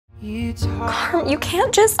Carm, you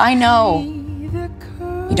can't just... I know.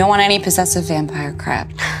 You don't want any possessive vampire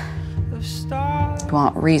crap. You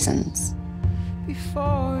want reasons.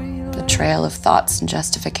 The trail of thoughts and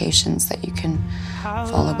justifications that you can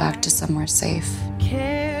follow back to somewhere safe.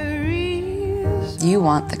 You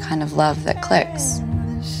want the kind of love that clicks,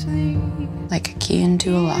 like a key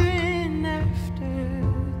into a lock.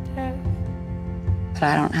 But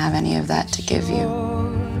I don't have any of that to give you.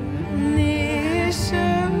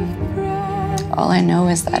 All I know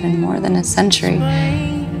is that in more than a century,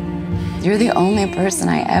 you're the only person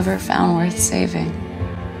I ever found worth saving.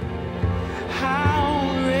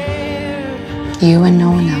 You and no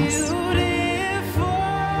one else.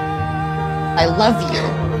 I love you.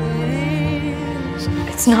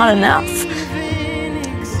 It's not enough.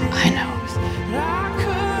 I know.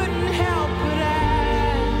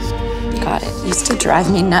 God, it used to drive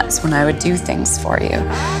me nuts when I would do things for you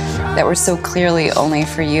that were so clearly only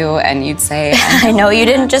for you, and you'd say, I know you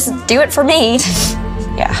didn't just do it for me.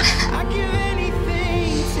 Yeah.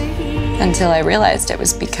 Until I realized it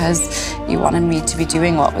was because you wanted me to be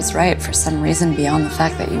doing what was right for some reason beyond the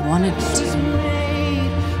fact that you wanted me to.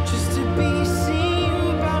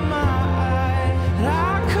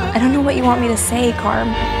 I don't know what you want me to say,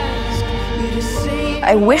 Carm.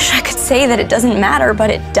 I wish I could say that it doesn't matter, but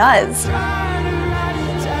it does.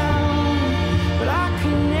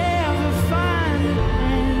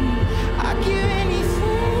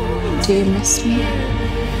 Do you miss me?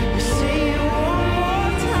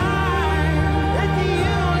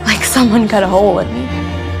 Like someone cut a hole in me.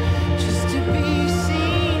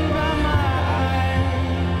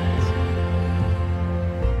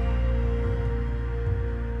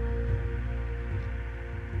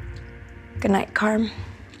 Good night, Carm.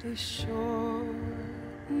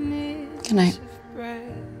 Good night.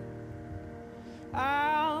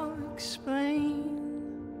 I'll explain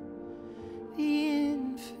the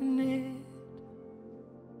infinite,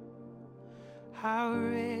 how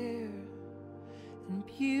rare and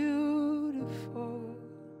beautiful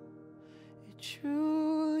it truly